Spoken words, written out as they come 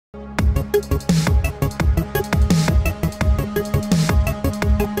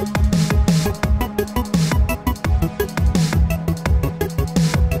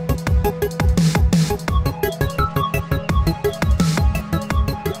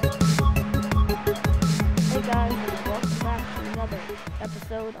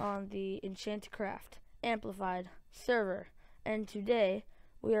On the Enchanted Craft Amplified server, and today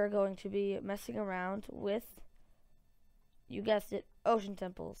we are going to be messing around with, you guessed it, ocean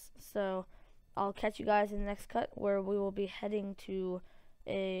temples. So I'll catch you guys in the next cut where we will be heading to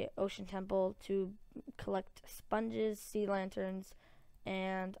a ocean temple to collect sponges, sea lanterns,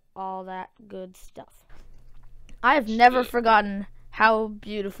 and all that good stuff. I have never forgotten how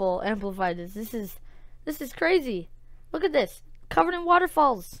beautiful Amplified is. This is crazy. Look at this. Covered in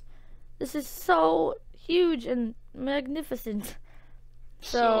waterfalls. This is so huge and magnificent.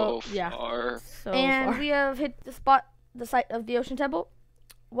 So yeah. And we have hit the site of the ocean temple.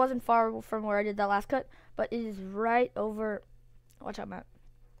 Wasn't far from where I did that last cut, but it is right over. Watch out, Matt.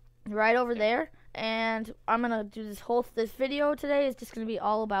 Right over there. And I'm gonna do this video today is just gonna be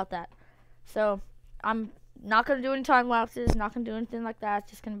all about that. So I'm not gonna do any time lapses. Not gonna do anything like that.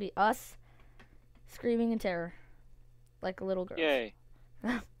 It's just gonna be us screaming in terror. Like a little girl. Yay.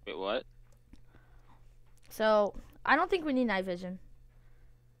 Wait, what? So, I don't think we need night vision.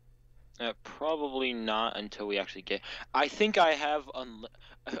 Probably not until we actually get... I think I have...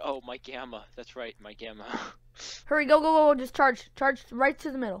 Oh, my gamma. That's right, my gamma. Hurry, go. Just charge. Charge right to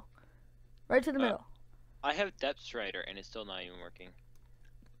the middle. Right to the middle. I have Depth Strider, and it's still not even working.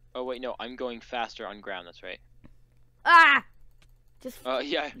 Oh, wait, no. I'm going faster on ground. That's right. Ah! Just...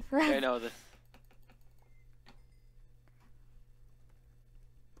 yeah. I know.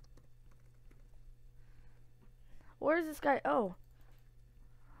 Where is this guy? Oh.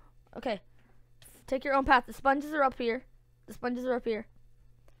 Okay. Take your own path. The sponges are up here.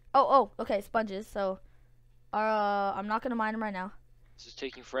 Oh, okay, sponges. So, I'm not gonna mine them right now. This is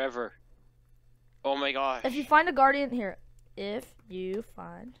taking forever. Oh my gosh. If you find a guardian here, if you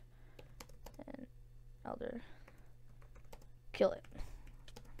find an elder, kill it.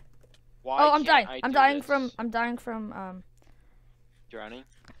 Why I'm dying. I'm dying this? from Drowning?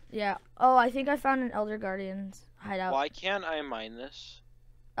 Yeah. Oh, I think I found an elder guardian's hideout. Why can't I mine this?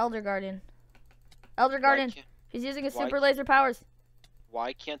 Elder guardian. He's using his super laser powers.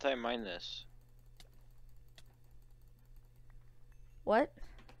 Why can't I mine this? What?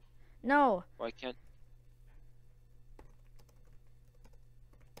 No. Why can't...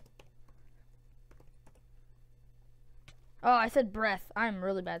 Oh, I said breath. I'm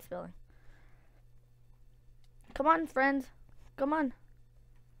really bad spelling. Come on, friends. Come on.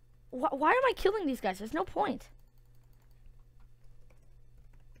 Why am I killing these guys? There's no point.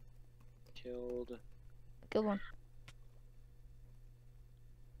 Killed one.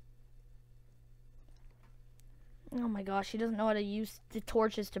 Oh my gosh, he doesn't know how to use the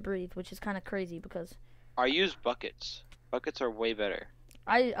torches to breathe, which is kind of crazy because... I use buckets. Buckets are way better.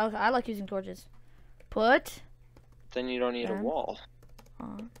 I like using torches. Put... Then you don't need a wall.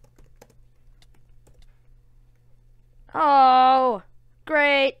 Oh!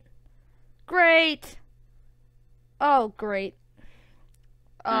 Great! Oh, great.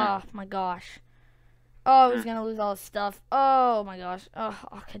 Oh my gosh. Oh, he's gonna lose all his stuff. Oh my gosh. Oh,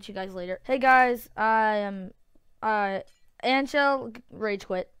 I'll catch you guys later. Hey guys, I am Anshel rage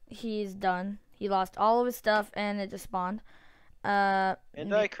quit. He's done. He lost all of his stuff and it just spawned. And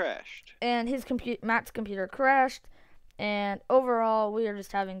I crashed. And his Matt's computer crashed. And overall we are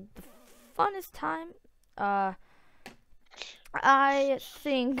just having the funnest time. I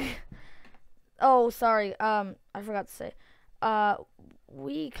think oh, sorry. I forgot to say.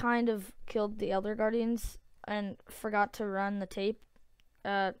 We kind of killed the Elder Guardians and forgot to run the tape.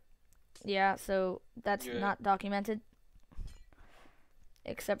 Yeah, so that's not documented.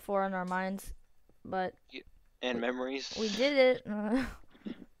 Except for in our minds. But and memories. We did it.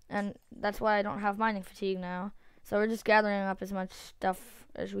 And that's why I don't have mining fatigue now. So we're just gathering up as much stuff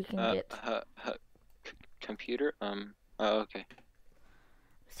as we can get. Computer? Oh, okay.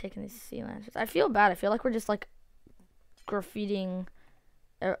 Just taking these sea lanterns. I feel bad. I feel like we're just like graffitiing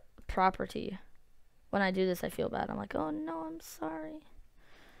property. When I do this, I feel bad. I'm like, oh no, I'm sorry.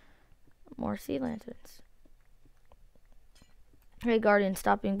 More sea lanterns. Hey, Guardians,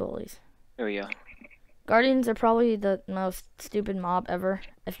 stop being bullies. There we go. Guardians are probably the most stupid mob ever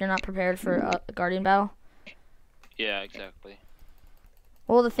if you're not prepared for a Guardian battle. Yeah, exactly.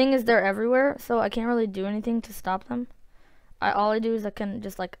 Well, the thing is they're everywhere, so I can't really do anything to stop them. All I do is I can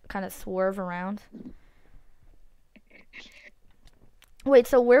just like kind of swerve around. Wait,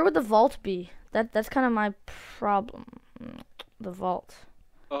 so where would the vault be? That's kind of my problem. The vault.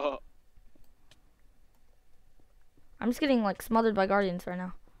 I'm just getting like smothered by guardians right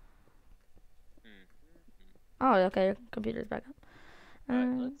now. Oh, okay, your computer's back up.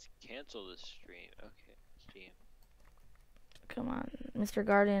 Alright, let's cancel this stream. Okay, Steam. Come on, Mr.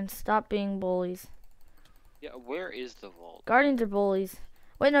 Guardian, stop being bullies. Yeah, where is the vault? Guardians are bullies.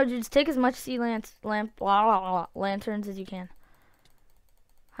 Wait, no, just take as much sea lanterns as you can.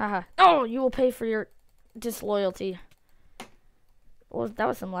 Haha. Oh, you will pay for your disloyalty. Well, that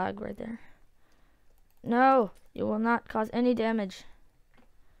was some lag right there. No, you will not cause any damage.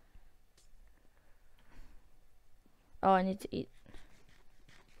 Oh, I need to eat.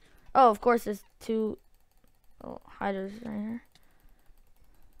 Oh, of course, there's two hiders right here.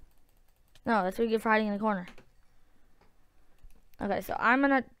 No, that's what you get for hiding in the corner. Okay, so I'm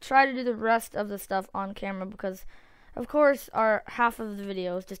gonna try to do the rest of the stuff on camera because, of course, our half of the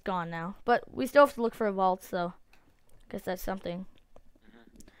video is just gone now. But we still have to look for a vault, so I guess that's something.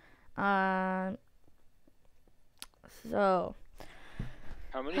 So.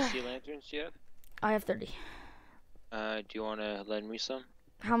 How many sea lanterns do you have? I have 30. Do you want to lend me some?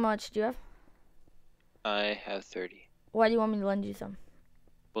 How much do you have? I have 30. Why do you want me to lend you some?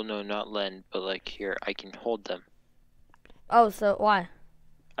 Well, no, not lend, but like here, I can hold them. Oh, so why?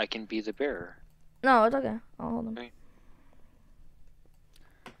 I can be the bearer. No, it's okay. I'll hold them. Okay.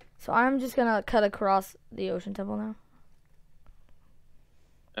 So I'm just gonna cut across the ocean temple now.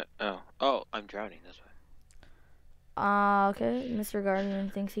 Oh, I'm drowning. That's why. Okay. Mr. Guardian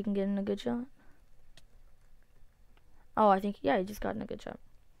thinks he can get in a good shot. Oh, I think yeah, he just got in a good shot.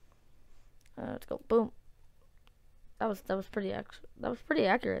 Let's go. Boom. That was pretty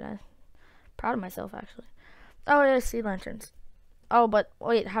accurate. I'm proud of myself actually. Oh yeah, sea lanterns. Oh, but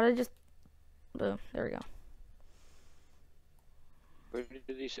wait, how did I just? Boom. There we go. Where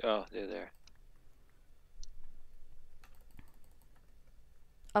did these? Oh, they're there.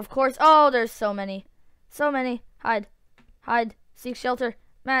 Of course. Oh, there's so many. So many. Hide. Hide. Seek shelter.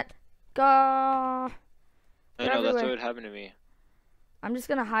 Matt. Go. I know, that's what would happen to me. I'm just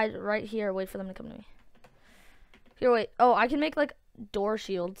gonna hide right here. Wait for them to come to me. Here, wait. Oh, I can make like door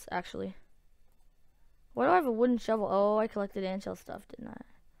shields, actually. Why do I have a wooden shovel? Oh, I collected antshell stuff, didn't I?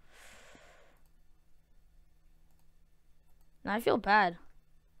 Now I feel bad.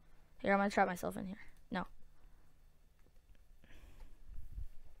 Here, I'm gonna trap myself in here. No.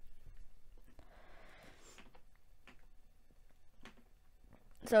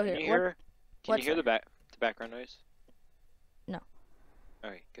 So here, can you hear the background noise? No.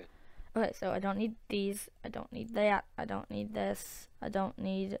 Alright, good. Okay, so I don't need these. I don't need that. I don't need this. I don't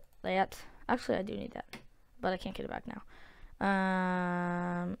need that. Actually, I do need that, but I can't get it back now.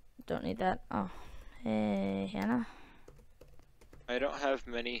 Don't need that. Oh, hey, Hannah. I don't have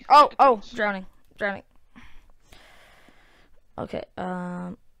many. Oh, drowning. Okay,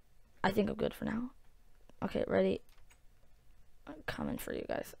 I think I'm good for now. Okay, ready. I'm coming for you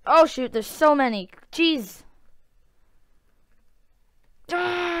guys. Oh shoot, there's so many. Jeez.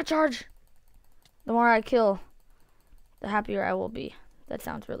 Charge. The more I kill, the happier I will be. That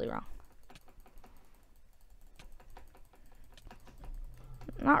sounds really wrong.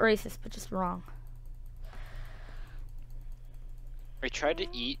 Not racist, but just wrong. I tried to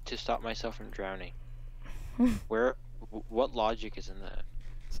eat to stop myself from drowning. What logic is in that?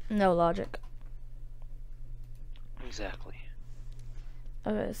 No logic. Exactly.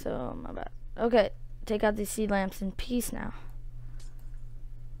 Okay, so my bad. Okay, take out these sea lamps in peace now.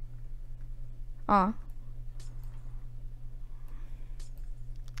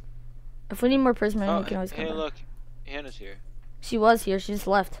 If we need more prisoners, we can always come hey, back. Look, Hannah's here. She was here. She just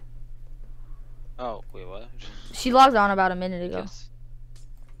left. Oh, wait, what? She logged on about a minute ago. Yes.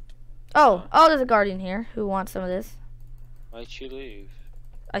 Oh, there's a guardian here who wants some of this. Why'd she leave?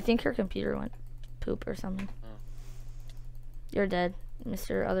 I think her computer went poop or something. Oh. You're dead,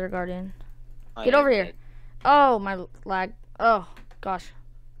 Mr. Other Guardian. Get over here. Dead. Oh, my lag. Oh, gosh.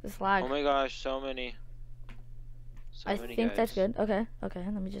 This lag. Oh my gosh, so many. I think that's good. Okay.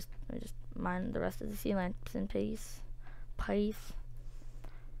 Let me just mine the rest of the sea lamps in peace.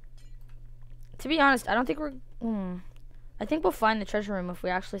 To be honest, I don't think we're. I think we'll find the treasure room if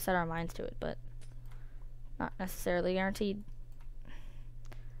we actually set our minds to it, but not necessarily guaranteed.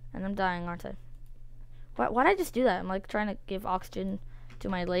 And I'm dying, aren't I? Why'd I just do that? I'm like trying to give oxygen to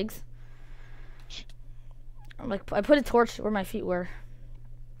my legs. I'm like, I put a torch where my feet were.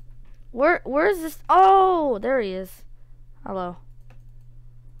 Where is this? Oh, there he is. Hello.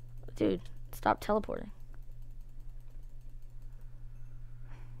 Dude, stop teleporting.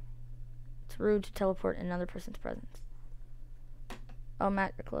 It's rude to teleport in another person's presence. Oh,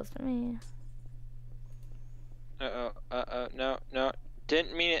 Matt, you're close to me. No.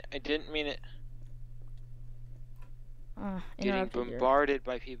 Didn't mean it. I didn't mean it. Getting interrupted your- bombarded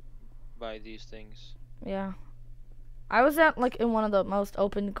by people, by these things. Yeah. I was at like in one of the most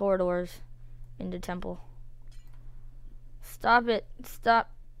open corridors in the temple. Stop it.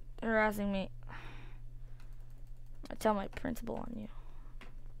 Stop harassing me. I tell my principal on you.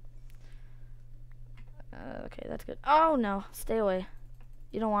 Okay, that's good. Oh no, stay away.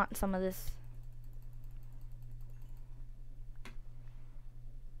 You don't want some of this.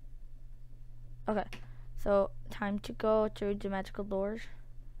 Okay, so time to go through the magical doors.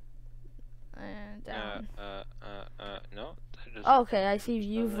 And down. No. Okay, I see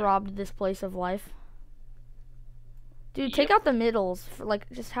you've robbed this place of life. Dude, take out the middles. For,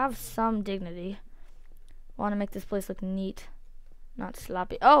 like, just have some dignity. Want to make this place look neat. Not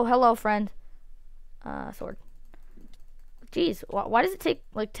sloppy. Oh, hello, friend. Sword. Jeez, why does it take,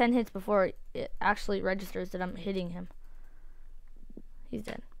 like, 10 hits before it actually registers that I'm hitting him? He's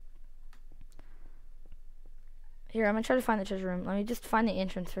dead. Here, I'm gonna try to find the treasure room. Let me just find the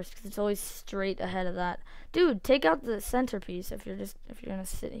entrance first, because it's always straight ahead of that. Dude, take out the centerpiece if you're gonna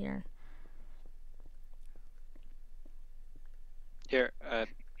sit here. Here,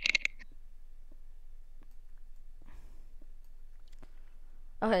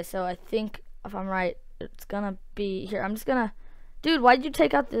 Okay, so I think, if I'm right, it's gonna be here. I'm just gonna... Dude, why did you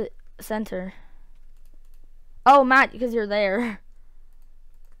take out the center? Oh, Matt, because you're there.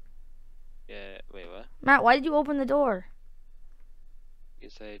 yeah, wait, what? Matt, why did you open the door?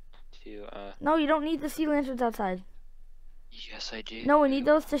 Because I to, No, you don't need the sea lanterns outside. Yes, I do. No, we need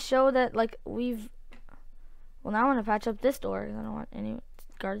those to show that, like, we've... Well, now I'm gonna patch up this door, because I don't want any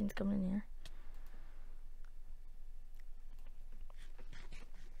guardians coming in here.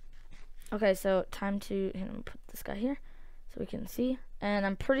 Okay, so time to put this guy here so we can see. And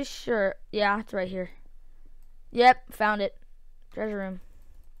I'm pretty sure, yeah, it's right here. Yep, found it. Treasure room.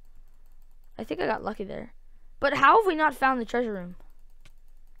 I think I got lucky there. But how have we not found the treasure room?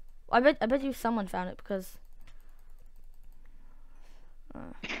 I bet you someone found it because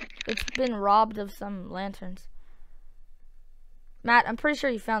it's been robbed of some lanterns. Matt, I'm pretty sure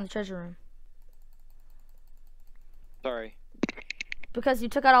you found the treasure room. Sorry. Because you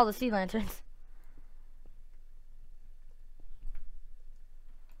took out all the sea lanterns.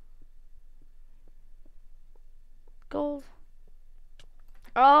 Gold.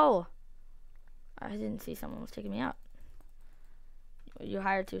 Oh! I didn't see someone was taking me out. You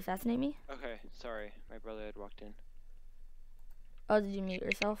hired to assassinate me? Okay, sorry. My brother had walked in. Oh, did you mute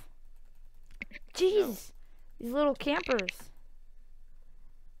yourself? Jeez! No. These little campers.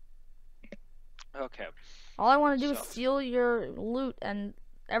 Okay. All I want to do is So- steal your loot and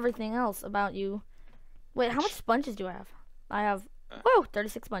everything else about you. Wait, how much sponges do I have? I have, whoa,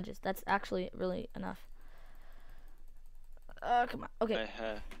 36 sponges. That's actually really enough. Come on. Okay.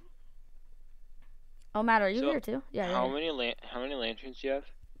 Oh, Matt, are you So, here too? Yeah. How you're here. many lanterns do you have?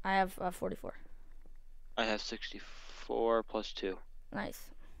 I have 44. I have 64 plus 2. Nice.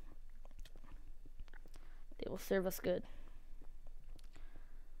 They will serve us good.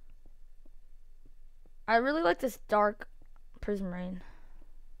 I really like this dark prismarine.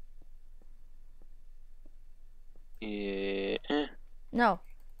 Yeah. No.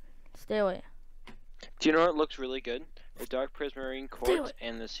 Stay away. Do you know what looks really good? The dark prismarine quartz it.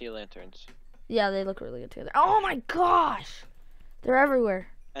 and the sea lanterns. Yeah, they look really good together. Oh my gosh! They're everywhere.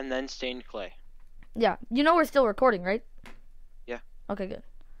 And then stained clay. Yeah. You know we're still recording, right? Yeah. Okay, good.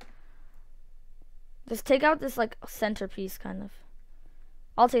 Just take out this, like, centerpiece, kind of.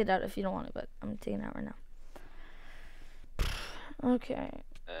 I'll take it out if you don't want it, but I'm taking it out right now. Okay.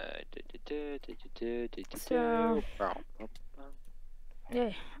 So-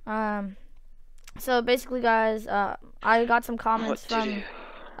 Yay. So basically, guys, I got some comments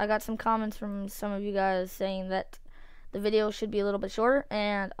I got some comments from some of you guys saying that the video should be a little bit shorter,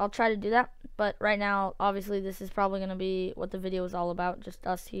 and I'll try to do that. But right now, obviously, this is probably going to be what the video is all about, just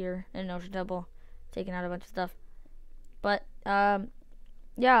us here in Ocean Temple, taking out a bunch of stuff. But, yeah,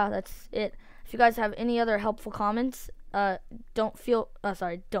 that's it. If you guys have any other helpful comments, don't feel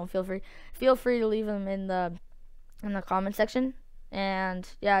free. Feel free to leave them in the comment section. And,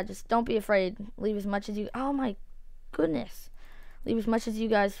 yeah, just don't be afraid. Leave as much as you, oh my goodness. Leave as much as you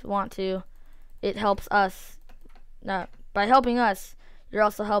guys want to. It helps us. By helping us, you're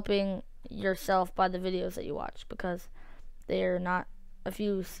also helping yourself by the videos that you watch, because they're not, if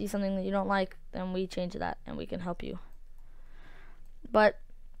you see something that you don't like, then we change that and we can help you. But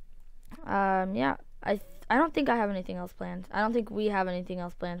yeah, I don't think I have anything else planned. I don't think we have anything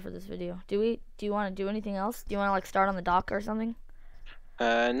else planned for this video. Do we? Do you want to do anything else? Do you want to, like, start on the dock or something?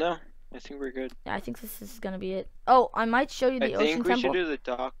 No. I think we're good. Yeah, I think this is gonna be it. Oh, I might show you the Ocean Temple. I think we should do the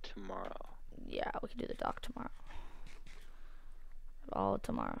dock tomorrow. Yeah, we can do the dock tomorrow. all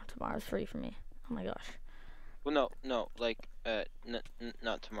tomorrow. Tomorrow's free for me. Oh my gosh. Well, no, like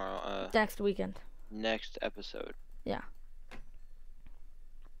not tomorrow. Next weekend. Next episode. Yeah.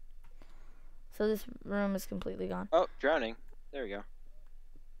 So this room is completely gone. Oh, drowning. There we go. I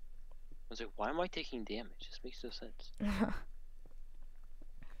was like, why am I taking damage? This makes no sense.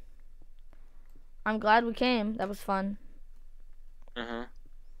 I'm glad we came. That was fun. Uh-huh.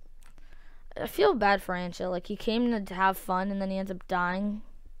 I feel bad for Ansha. Like, he came to have fun, and then he ends up dying.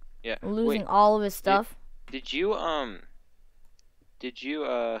 Yeah. Losing all of his stuff. Did you, I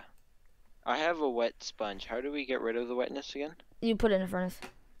have a wet sponge. How do we get rid of the wetness again? You put it in a furnace.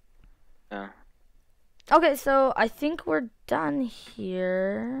 Oh. Okay, so I think we're done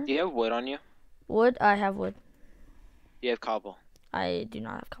here. Do you have wood on you? Wood? I have wood. Do you have cobble? I do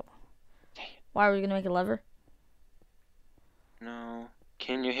not have cobble. Dang. Why are we gonna make a lever? No.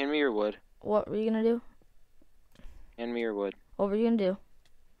 Can you hand me your wood? What were you gonna do? Hand me your wood. What were you gonna do?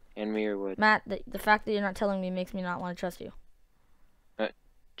 Hand me your wood. Matt, the fact that you're not telling me makes me not want to trust you.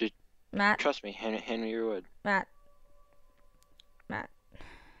 Matt. Trust me. Hand me your wood. Matt.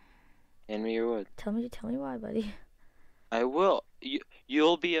 Hand me your wood. Tell me why, buddy. I will.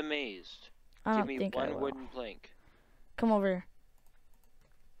 You'll be amazed. I Give don't me think I one will. wooden plank. Come over here.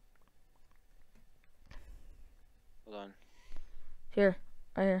 Hold on. Here.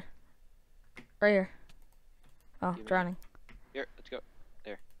 Right here. Right here. Oh, Give me- drowning. Here, let's go.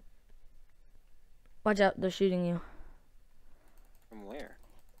 Watch out, they're shooting you. From where?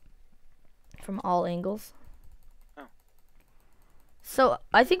 From all angles. Oh. So,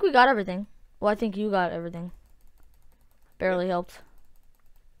 I think we got everything. Well, I think you got everything. Barely helped.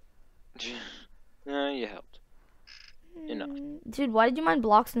 No, you helped. Enough. Dude, why did you mine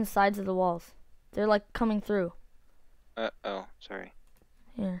blocks in the sides of the walls? They're like coming through. Oh, sorry.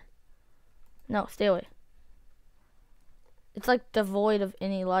 Here. No, stay away. It's like devoid of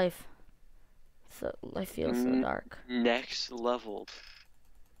any life. So I feel so dark. Next leveled.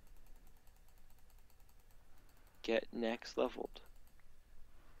 Get next leveled.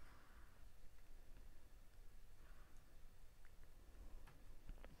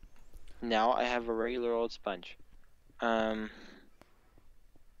 Now I have a regular old sponge. Do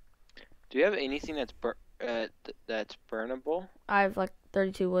you have anything that's that's burnable? I have like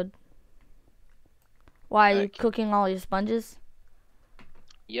 32 wood. Why, are you cooking all your sponges?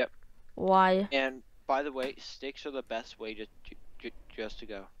 Yep. Why? And by the way, sticks are the best way just to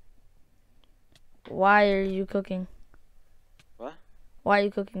go. Why are you cooking? What? Why are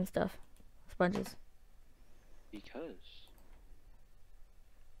you cooking stuff? Sponges. Because.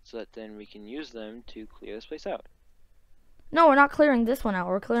 So that then we can use them to clear this place out. No, we're not clearing this one out.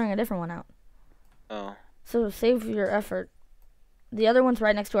 We're clearing a different one out. Oh. So save your effort. The other one's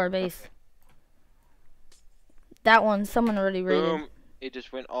right next to our base. Okay. That one, someone already raided. Boom. It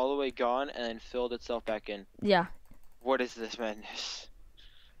just went all the way gone and then filled itself back in. Yeah. What is this madness?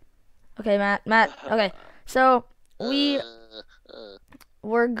 Okay, Matt. Okay. So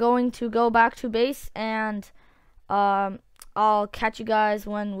we're going to go back to base, and I'll catch you guys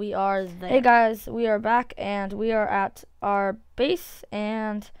when we are there. Hey guys, we are back, and we are at our base,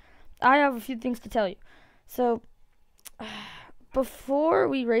 and I have a few things to tell you. So before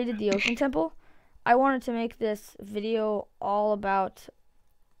we raided the Ocean Temple, I wanted to make this video all about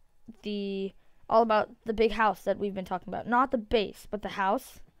the big house that we've been talking about. Not the base, but the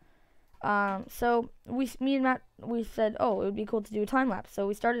house. So me and Matt, we said, oh, it would be cool to do a time lapse. So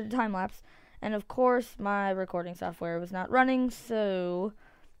we started a time lapse, and of course my recording software was not running. So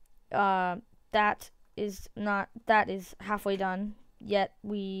that is halfway done. Yet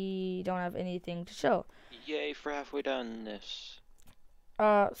we don't have anything to show. Yay for halfway done this.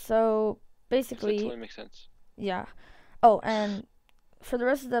 So basically, That totally makes sense. yeah. Oh, and for the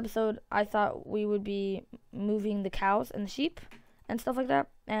rest of the episode, I thought we would be moving the cows and the sheep and stuff like that,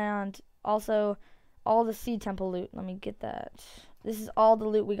 and also all the sea temple loot. Let me get that. This is all the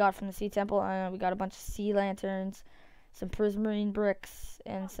loot we got from the sea temple, and we got a bunch of sea lanterns, some prismarine bricks,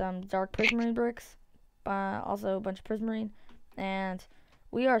 and some dark prismarine bricks. Also a bunch of prismarine, and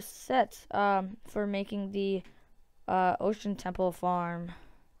we are set for making the ocean temple farm,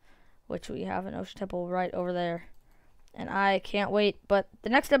 which we have an ocean temple right over there, and I can't wait. But the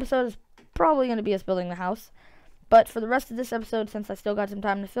next episode is probably going to be us building the house. But for the rest of this episode, since I still got some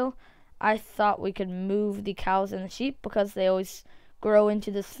time to fill, I thought we could move the cows and the sheep, because they always grow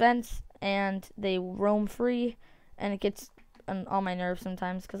into this fence and they roam free, and it gets on my nerves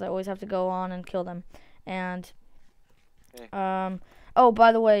sometimes because I always have to go on and kill them. And oh,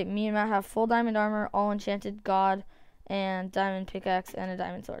 by the way, me and Matt have full diamond armor, all enchanted god, and diamond pickaxe, and a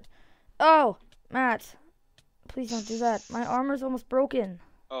diamond sword. Oh, Matt, Please don't do that. My armor's almost broken.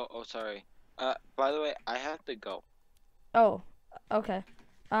 Oh, sorry. By the way, I have to go. Oh, okay.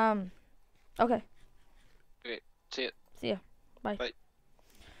 Okay. Okay, see ya. See ya. Bye. Bye.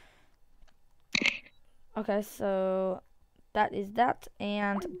 Okay, so that is that,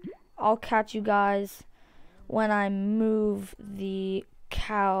 and I'll catch you guys when I move the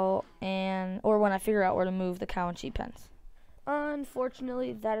cow or when I figure out where to move the cow and sheep pens.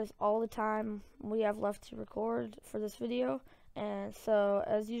 Unfortunately, that is all the time we have left to record for this video. And so,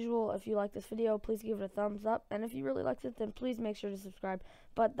 as usual, if you like this video, please give it a thumbs up. And if you really liked it, then please make sure to subscribe.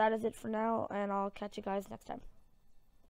 But that is it for now, and I'll catch you guys next time.